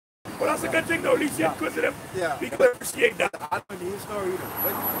that's a good thing though. At least you're inquisitive. Yeah. We can appreciate that. I don't need a story either.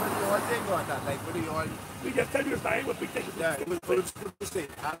 What do you all think on that? Like, what do you all... We just tell you it's not what we think. Yeah, what do you say?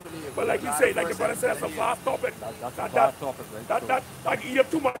 But like you say, like the brother said, it's a vast topic. That's a vast topic, right? That like eat up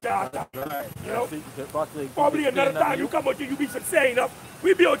too much after. Right. You know? Probably another time you come out here, you be sincere enough.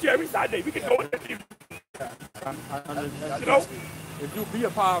 We be out here every Saturday. We can go and you know? If you be a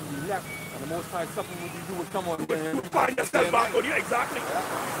part of the elect, and the most high something what you do with someone, you find yourself back on here, exactly.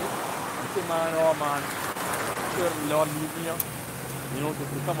 You say, man, oh man, sure the Lord lead me up. You know, to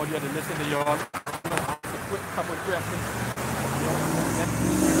come out here to listen to y'all. Quick couple of questions. You know, then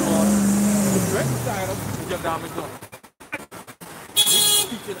if you exercise them, you get damage done. You're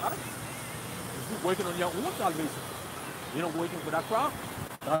teaching others. You're working on your own salvation. You know, waiting for that crowd.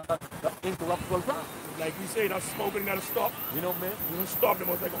 That incorruptible crowd. Like we say, that smoking gotta stop. You know, man. You don't stop them,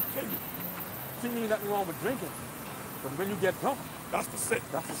 they're gonna kill you. See, ain't nothing wrong with drinking. But when you get drunk, that's the sin.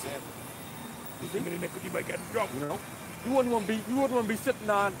 That's the sin. You think of iniquity by getting drunk. You know? You wouldn't want to be sitting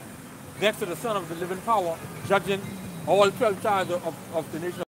on next to the Son of the Living Power, judging all 12 tribes of the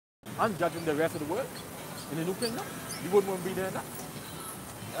nation and judging the rest of the world in the new kingdom. You wouldn't want to be there now.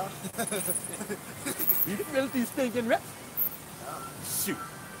 Yeah. You filthy, stinking rich. Yeah. Shoot.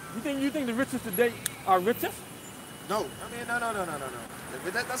 You think the richest today are richest? No. I mean, no.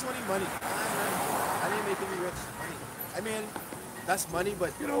 That's only money. I didn't make me rich. Money. I mean, that's money,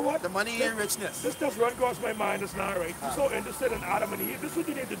 but you know what? The money ain't richness. This just run across my mind. It's not right. You're so interested in Adam and Eve. This is what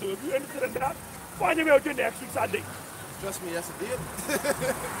you need to do. If you're interested in that, find him out here next week Sunday. Trust me, that's a deal.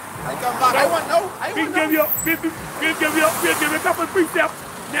 I come back. I want no. We'll give you a couple of precepts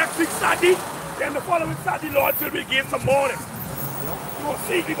next week Sunday. Then the following Sunday, Lord, till we give some morning. We're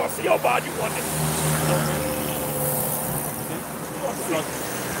gonna see how bad you want it.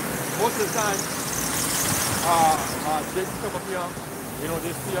 Most of the time, they come up here, you know,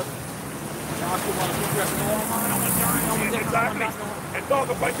 they see us. They ask you one or two questions. Oh man, I'm a giant. Exactly. And talk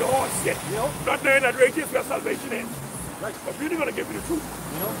about your own shit. You know? Not knowing that right is where salvation is. Right. But really gonna give you the truth.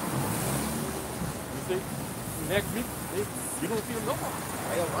 You know? You see, next week, you don't see them no more.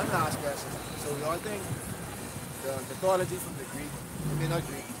 I have one last question. So y'all think the mythology from the Greek, I mean not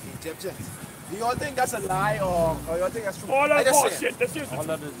Greek, the Egyptians, do y'all think that's a lie or y'all think that's true? All that bullshit. That's just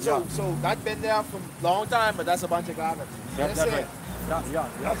so that been there for a long time, but that's a bunch of garbage. That's right. Yeah.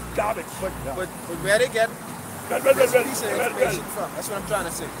 That's garbage. But where they get this piece of information from? That's what I'm trying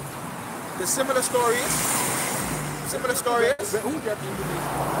to say. The similar stories. Who get the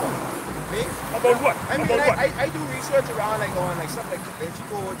information? Me? About what? I mean, I do research around like on like stuff like Da Vinci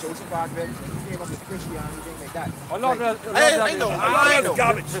Code, Joseph Advent, he came up with Christianity, things like that. I know.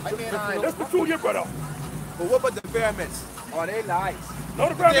 Garbage. I mean, that's the truth, your brother. But what about the pyramids? Are they lies? No,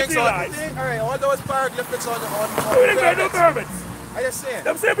 the pyramids are lies. Alright, all those hieroglyphics on we didn't get no pyramids. I just saying.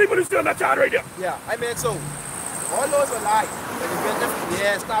 Them same people who still on that chart right there. Yeah, I mean, so all those are lies. They've been there for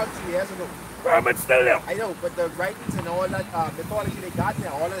years, thousands of years ago. Pyramids still there. I know, but the writings and all that mythology they got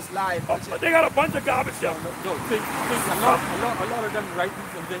there, all this lies. But they got a bunch of garbage there. No, think a lot of them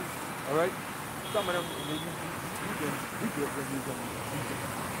writings and things, all right? Some of them, we use them.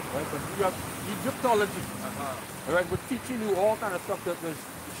 Right? But you have Egyptology, all right? We're teaching you all kind of stuff that will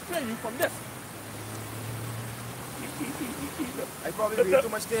stray you from this. I probably read too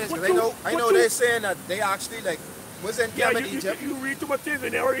much things because I know they're saying that they actually like was encamped in Egypt. You read too much things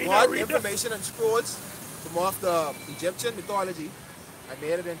and never read information and scrolls from off the Egyptian mythology. I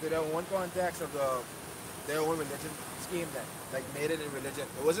made it into their own context of their own religion scheme that like made it in religion.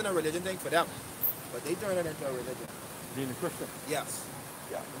 It wasn't a religion thing for them, but they turned it into a religion. Being a Christian? Yes.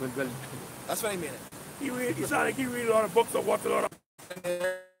 Yeah. Well, that's what I mean. He sounded like he read a lot of books or watched a lot of.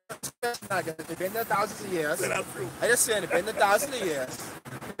 They've been there thousands of years. That's true. I just said they've been there thousands of years.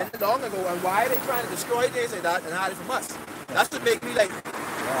 And long ago, and why are they trying to destroy things like that and hide it from us? That's what make me like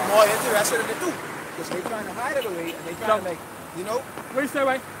more interested in it too. Because they're trying to hide it away and they trying to like, you know. What do you say,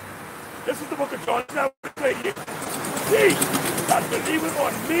 right? This is the book of John. Now say here. He that believeth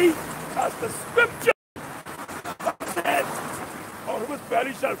on me, as the scripture said, out of his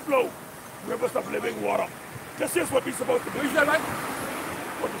belly shall flow rivers of living water. This is what we're supposed to do. Is that right?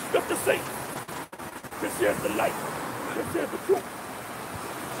 What the scripture say. This here's the light. This here's the truth.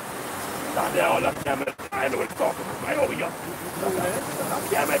 Down there, all that cameron, I know what it's talking about. Right over here.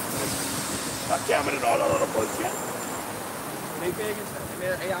 That cameron and all that other bullshit. They pagans, I mean,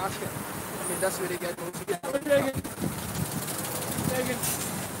 I ask it. I mean, that's where they get those pagans.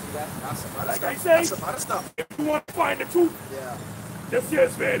 That's some other like stuff. I say, that's some other stuff. If you want to find the truth, this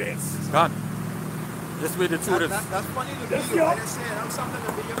here's where it is. It's gone. This way the truth is. That's funny to me. I just said, I'm something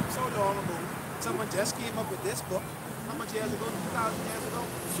to be so long ago. Someone just came up with this book, how much years ago? 2,000 years ago?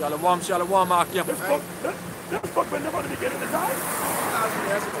 Shalom, Akim. This book been there from the beginning of time. 2,000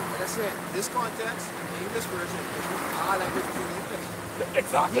 years ago. Like I said, this context, the English version, our language is in English.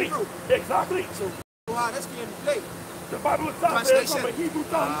 Exactly. Hebrew. Exactly. So, how this game play? The Bible is translated from a Hebrew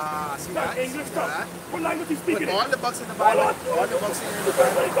tongue. See Not that? English See tongue. that? What language is speaking But in? all the books in the Bible, all the books in the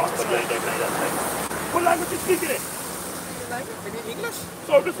Bible. What language is speaking in? Language, maybe English?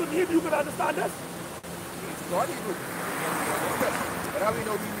 So if this was Hebrew, you could understand this? It's not Hebrew. But how we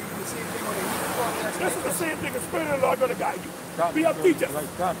know we read the same thing on the Hebrew context? This is the same thing. The Spirit of the Lord is going to guide you. We have God, teachers.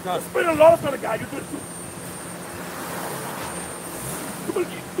 right, God. The Spirit of the Lord is going to guide you to the truth.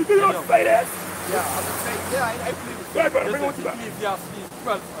 You can say this? Yeah, I'm going to say, yeah, I believe it. Right, brother, This bring is what you got. Ecclesiastes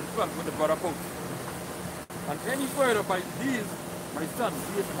 12 and 12 with the brother quote. And any further by these, my son,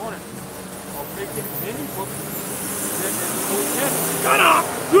 he is honest of making any books, there is no end. Shut up!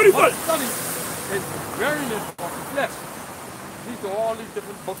 Beautiful! But study is weariness of the flesh. These are all these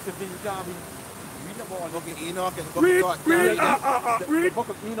different books that you can read them all. Book of Enoch and the book Read, of God. read, The read. book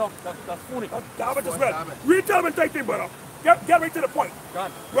of Enoch, that's phony. David as well. David. Read, tell him and take thing, brother. Get right to the point.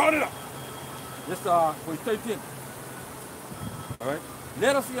 God, Round it up. this was 13. All right.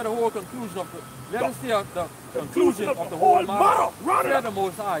 Let us hear the whole conclusion of the. Let us hear the conclusion of the whole matter. Round it Fear up. the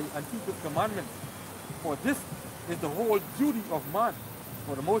Most High and keep His commandments. For this is the whole duty of man.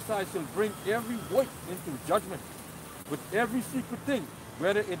 For the Most High shall bring every work into judgment, with every secret thing,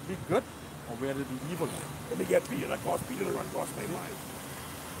 whether it be good or whether it be evil. Let me get Peter. That cost Peter to run across my mind.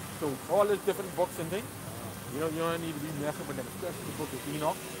 So all these different books and things, you don't need to be messing with them, especially the book of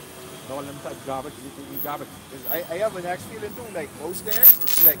Enoch. And all them type garbage, you can eat garbage. I have an next feeling too, like most there,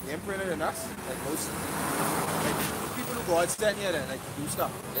 like imprinted in us, like most, like people who God sent here that like do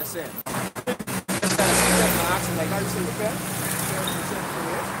stuff. They're saying. Like how you say repent.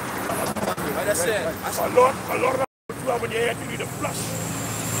 Like I said, A lot of you have in your head, you need to flush.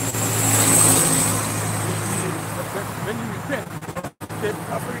 When you repent,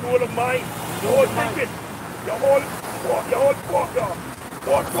 After you know the mind, the whole thinking, your whole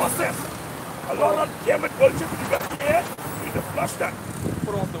thought process. A lot of chemicals you got in your head, you need to flush that.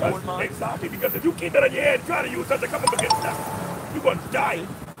 put off the whole mind. Exactly, because if you keep that in your head, try to use that to come up against that, you're going to die.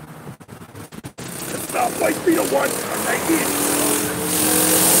 This is 1 Peter 1 and 19.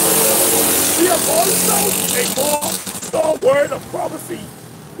 We have also a more sure word of prophecy,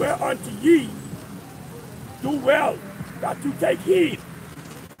 whereunto ye do well that you take heed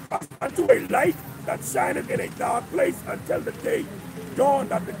unto a light that shineth in a dark place until the day dawn,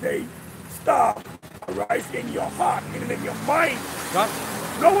 that the day star arise in your heart and in your mind. God,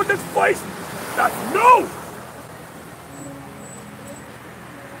 Know in this place that know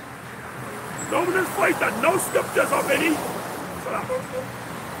in this place that no scriptures of any.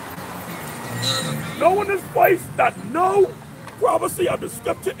 Know in this place that no prophecy of the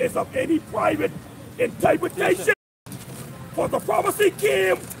scripture is of any private interpretation. For the prophecy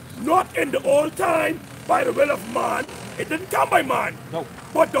came not in the old time by the will of man. It didn't come by man. no.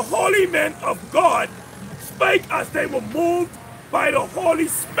 But the holy men of God spake as they were moved by the Holy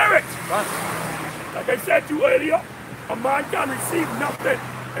Spirit. God, Like I said to you earlier, a man can receive nothing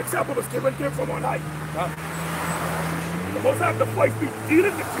except what was given to him from on high. God. The Most High have the voice be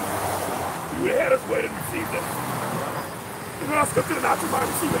dealing with you. You would hear this word and receive this. It's not scripture to natural man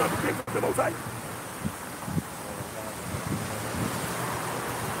receiving of the things of the Most High.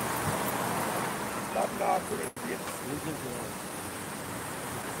 Corinthians.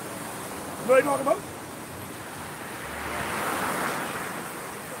 You know what I'm talking about?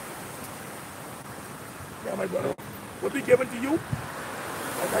 Yeah, my brother. Will be given to you.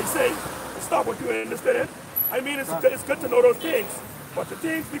 Like I say, stop what you understand it. I mean, it's good to know those things. But the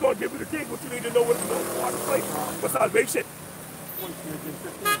things, we're going to give you the things, what you need to know what to fight for salvation.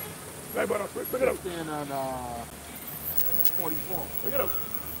 Right, brother? Bring it up. 15 and 44. Bring it up.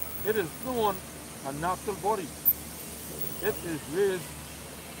 It is sown a natural body. It is raised.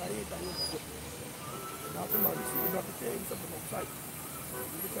 Not the money, see, not the things of the Most High.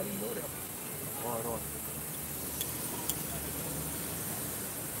 You just gotta know them. All right.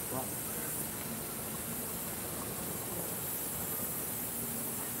 Wow.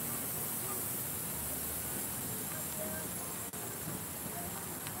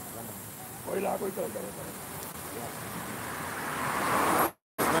 Oy, lago ito.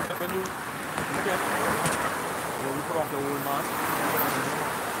 When you get, you put off the old man.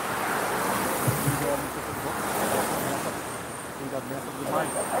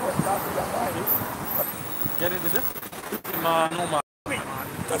 Get into this? Man, no man.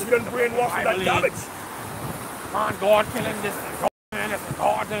 Because we done brainwashed with that garbage. Man, God killing this. Man, it's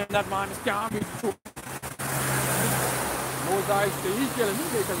God killing that man. This can't be true. Moses said, he's killing me,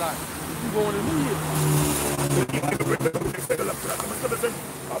 make a lot. You going to me?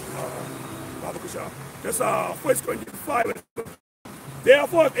 That's 1 Corinthians 5.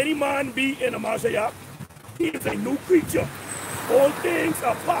 Therefore, if any man be in a Mashiach, he is a new creature. All things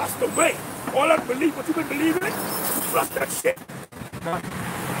are passed away. All that belief, what you've been believing in, trust that shit.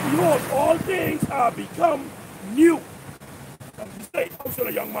 Behold, all things are become new. As you say, how should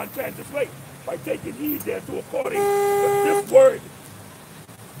a young man change his way? By taking heed thereto according to this word.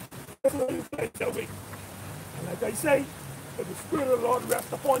 That's what you say, shall we? And like I say, if the Spirit of the Lord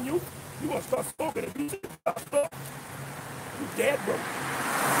rests upon you, you want to start smoking and be stop. You dead, bro. Go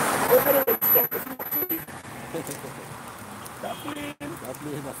ahead and stop if you want to be. Stop playing. Stop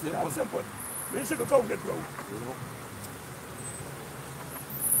playing. That's it. That's simple. We should go get bro.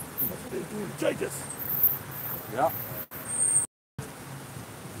 That's what they do in the churches. Yeah.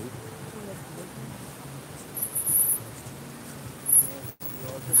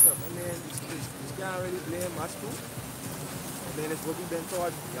 I mean, you can't really blame much too. I mean, it's what we've been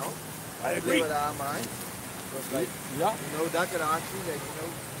taught, you know. I agree. With our mind. But like, yeah. You know, that could actually, like, you know,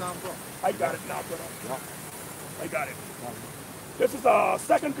 come from. I got it now, brother. Yeah. I got it. This is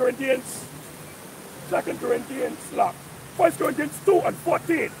 2 Corinthians, 1 Corinthians 2 and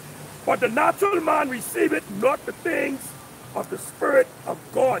 14. But the natural man receiveth not the things of the Spirit of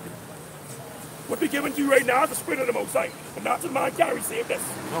God. What we're giving to you right now is the Spirit of the Most High. The natural man can't receive this.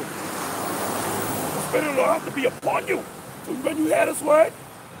 No. The Spirit of the Lord has to be upon you. So when you hear this word,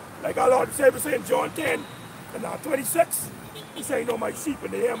 like our Lord and Savior said in John 10 and 26, he said, know my sheep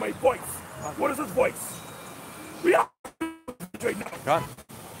and they hear my voice. What is his voice? We are right now. God.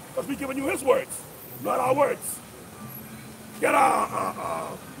 Because we're giving you his words, not our words. Get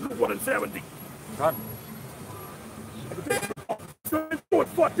Luke 1 and 70. God.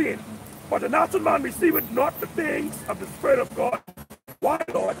 14. But the natural man receiveth not the things of the Spirit of God. Why,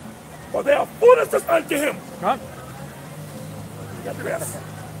 Lord? For they are foolishness unto him. God. You got the rest.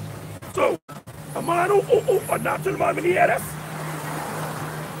 So, a man a natural man, when he hear this?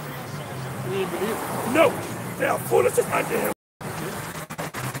 He didn't believe it. No, they are foolishness unto him.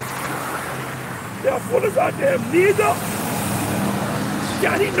 They are foolish unto him. Neither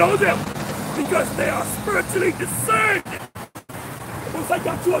can he know them, because they are spiritually discerned. It's like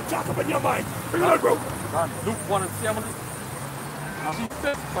got you a jack up in your mind. Bring it on, bro. Luke 1 and 70. Now he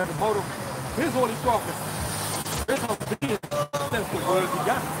said by the mouth of his holy prophets, his obedience since the world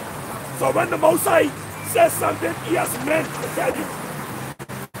began. So when the Most High says something, he has meant to tell you.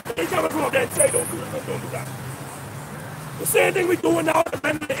 He never go up there and say, don't do it, don't do that. The same thing we're doing now, the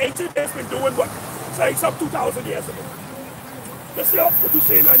men of the ancient days been doing what? Saying some 2,000 years ago. Let's see what you're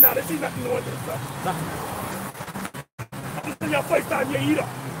seeing right now. They see nothing new in this stuff. Nothing. This is your first time here either,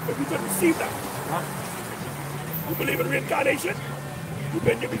 if you could receive that. You believe in reincarnation? You've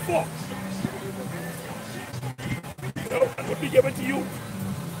been here before. You know, and what we're giving to you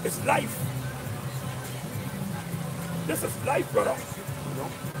is life. This is life, brother.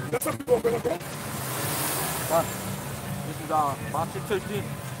 That's what we're going to bring across. This is Matthew 13.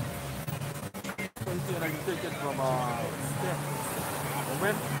 20, and I can take it from 10.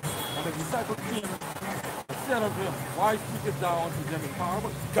 And the disciples came and said unto him, why speakest thou unto them in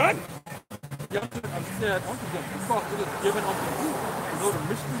parables? God? He answered and said unto them, because it is given unto you to know the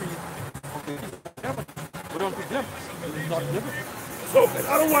mysteries of the kingdom of heaven, but unto them it is not given. So, in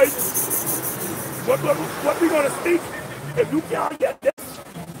other words, what we're going to speak, if you can't get this,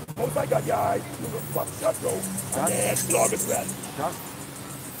 most I got your eyes, you will fuck shut, bro, and then clog as well. God.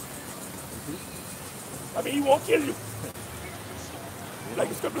 I mean, he won't kill you. Like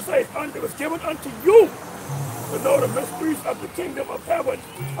the scripture says, it was given unto you to know the mysteries of the kingdom of heaven.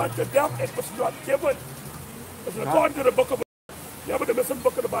 Unto them it was not given. It's according to the book of, you ever the missing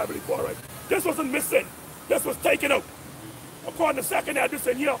book of the Bible before, right? This wasn't missing. This was taken out. According to second address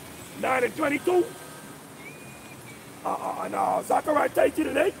in here, 9 and 22. And Zechariah 13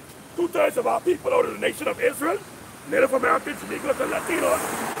 and 8, 2/3 of our people out of the nation of Israel, Native Americans, Negroes, and Latinos,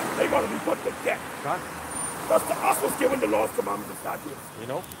 they're going to be put to death. Because to us was given the laws, commandments, and statutes. You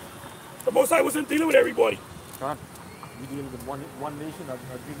know? The Most High wasn't dealing with everybody. God. We dealing with one nation, as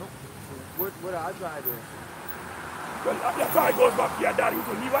you know. What our tribe is? Well, that tribe goes back to your daddy who's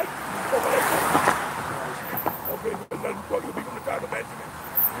a Levite. Okay, then you'll be from the tribe of Benjamin.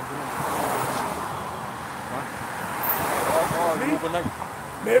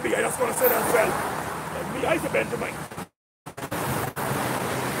 Maybe, I just want to say that as well. Like me, I'm a Benjamin.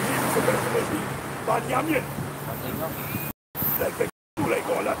 He's a Benjamin. Banyamian. Like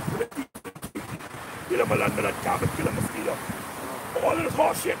all that. Kill a land, kill a mosquito. All of this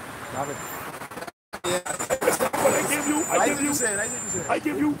horse shit. Yeah. What I give you I see what you're saying. I see what you're saying. I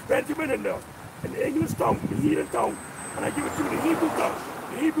give you Benjamin in the English tongue, the heathen tongue, and I give it to you in the Hebrew tongue.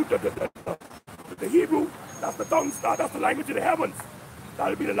 The Hebrew, that's the tongue, that's the language of the heavens.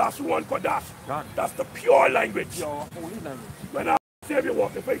 That'll be the last one, Kodash. That's the pure language. Your holy language. When our Savior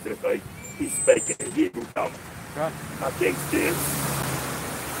walked the face of the earth, he spake in the Hebrew tongue. Now King Steve,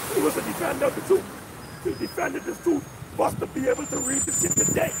 he was a defender of the truth. He defended this truth for us to be able to read this shit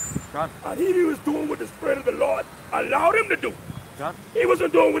today. And he was doing what the Spirit of the Lord allowed him to do. He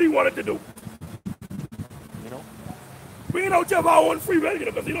wasn't doing what he wanted to do. You know? We don't have our own free will,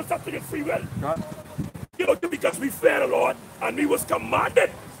 because you know something is free will. You know, because we fear the Lord and we was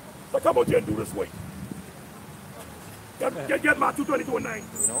commanded to come out here and do this way. Get Matthew 22 and 9.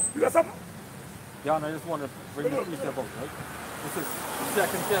 You know? You got something? Yeah, and I just want to bring this piece about, right? This is 2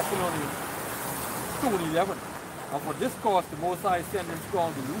 Thessalonians 2:11. And for this cause, the Most High sent in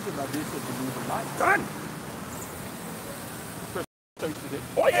strong delusion that they should believe in life. Done.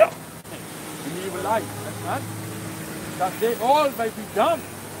 Oh, yeah. Believe in life, right? That they all might be dumb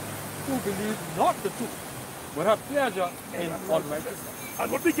who believe not the truth, but have pleasure in unrighteousness.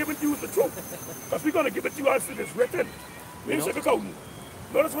 And what we giving to you is the truth. Because we're going to give it to you as it is written. We ain't sugarcoating.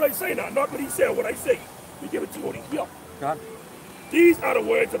 Notice what I say now, not what he said, what I say. We give it to you only here. These are the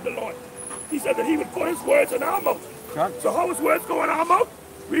words of the Lord. He said that he would put his words in our mouth. So how his words go in our mouth?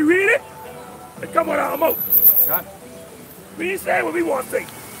 We read it, it come out our mouth. We ain't saying what we want to say.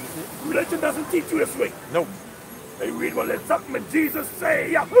 Religion doesn't teach you this way. No. They read well, let something and Jesus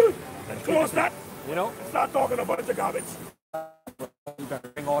say, yeah, and close that. You know? Start talking a bunch of garbage. You can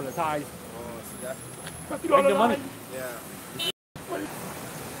bring all the tithes. Bring the money. Yeah.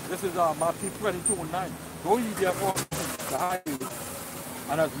 This is Matthew 22 and 9. Go ye therefore the highways,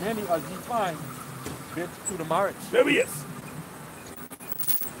 and as many as ye find, bid to the marriage. There he is.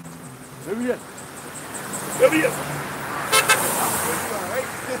 There he is. There he is.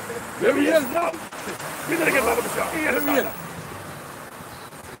 There he is now. We're going to get Baba Bashar. There he is.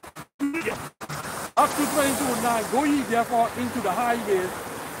 Matthew 22 and 9. Go ye therefore into the highways,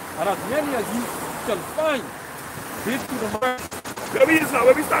 and as many as ye shall find, bid to the marriage. Where we is now?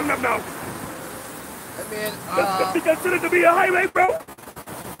 Where we standing up now? I mean, That's be considered to be a highway, bro.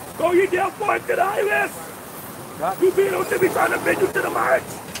 Go ye therefore into the highways. You being out there, be trying to bid you to the marriage.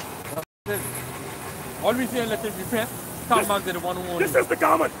 All we say, let him repent. Come back to the one who This is the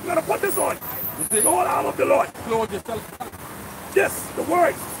garment. You gotta put this on. The whole arm of the Lord. Clothe yourself. This, the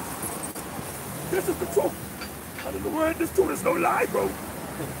word. This is the truth. And in the word, this truth is no lie, bro.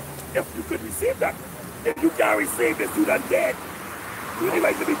 If you could receive that. If you can't receive this, you done dead. You ain't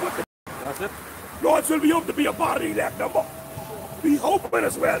like to be put to. That's it. Lord, should we hope to be a part of the elect number? We hoping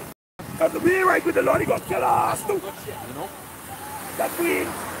as well. Because if we ain't right with the Lord, he gonna kill us too. You know? That's clean.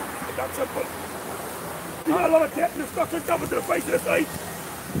 It's that simple. We got a lot of death and destruction coming to the face of this earth.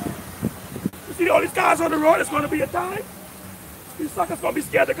 You see all these cars on the road, it's gonna be a time. These suckers gonna be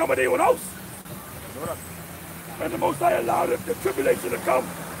scared to come in their own house. And the Most High allowed the tribulation to come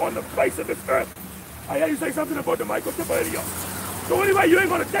on the face of this earth. I heard you say something about the microchip earlier. So anyway, you ain't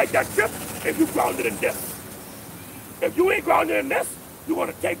gonna take that chip if you grounded in this. If you ain't grounded in this, you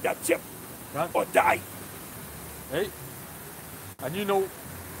wanna take that chip or die. Hey, and you know,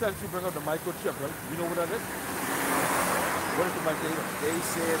 since you bring up the microchip, right? You know what that is? What is the microchip? they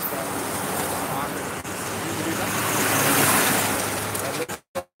say it's from You believe that?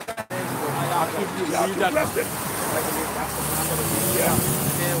 I asked you to believe that. Yeah.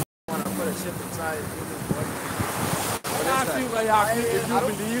 Man want to put a chip inside human body. I asked you if you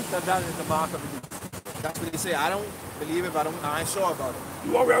believe that that is the mark of the beast. That's what they say. I don't believe it, but I ain't sure about it.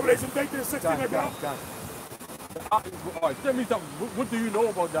 You want Revelation 16 right now? All right, tell me something. What do you know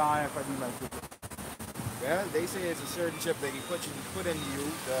about the IFID microchip? Well, they say it's a certain chip they can put in you,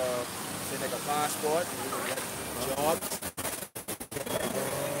 say like a passport, you get jobs.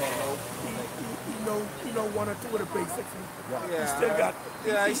 You know one or two of the basics. Yeah. He still got.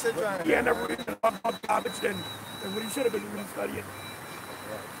 Yeah, he's still trying. He ended up reading a lot more garbage than what he should have been really studying.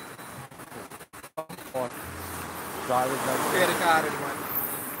 Buy with like Credit card and money.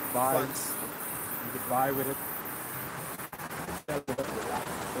 buy. Funds. You could buy with it. Sell with it.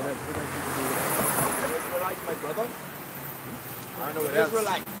 Israelite, my brother. I don't know what else.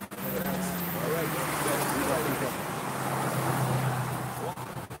 Israelite.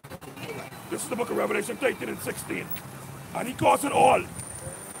 This is the book of Revelation 13 and 16. And he calls it all,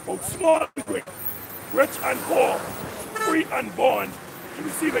 both small and great, rich and poor, free and bond, to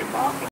receive a mark